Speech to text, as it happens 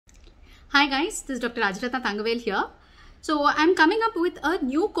Hi guys, this is Dr. Rajarathna Thangavel here. So I'm coming up with a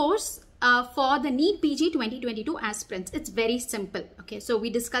new course for the NEET PG 2022 aspirants. It's very simple. Okay, so we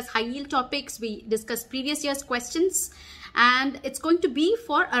discuss high yield topics, we discuss previous year's questions, and it's going to be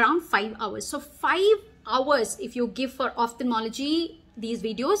for around 5 hours. So 5 hours if you give for ophthalmology these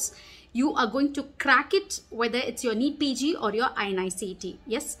videos, you are going to crack it, whether it's your NEET PG or your INI-CET.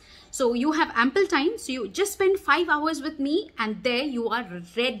 Yes, so you have ample time. So you just spend 5 hours with me and there you are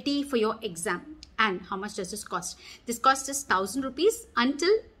ready for your exam. And how much does this cost? This cost is 1,000 rupees until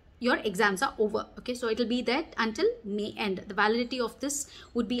your exams are over. Okay, so it'll be there until May end. The validity of this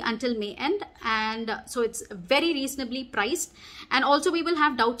would be until May end, and so it's very reasonably priced. And also we will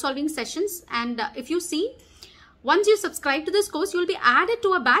have doubt solving sessions, and if you see, once you subscribe to this course, you'll be added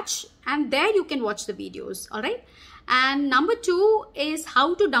to a batch and there you can watch the videos. All right. And number 2 is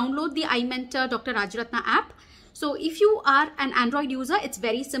how to download the EyeMentor Dr. Rajarathna app. So if you are an Android user, it's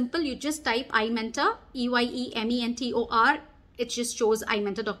very simple. You just type EyeMentor, EYEMentor. It just shows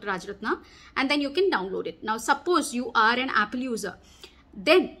EyeMentor Dr. Rajarathna, and then you can download it. Now, suppose you are an Apple user.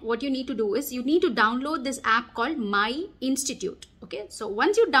 Then what you need to do is you need to download this app called My Institute. Okay, so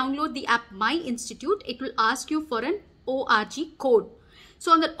once you download the app My Institute, it will ask you for an ORG code.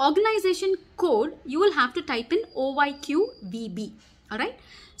 So on the organization code, you will have to type in OYQVB. All right.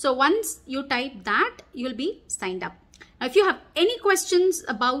 So once you type that, you will be signed up. Now, if you have any questions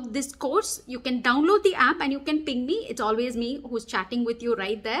about this course, you can download the app and you can ping me. It's always me who's chatting with you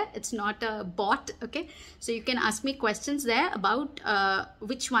right there. It's not a bot. Okay. So you can ask me questions there about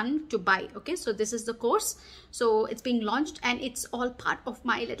which one to buy. Okay. So this is the course. So it's being launched and it's all part of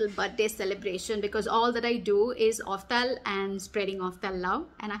my little birthday celebration, because all that I do is ophthal and spreading ophthal love.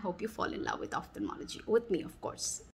 And I hope you fall in love with ophthalmology with me, of course.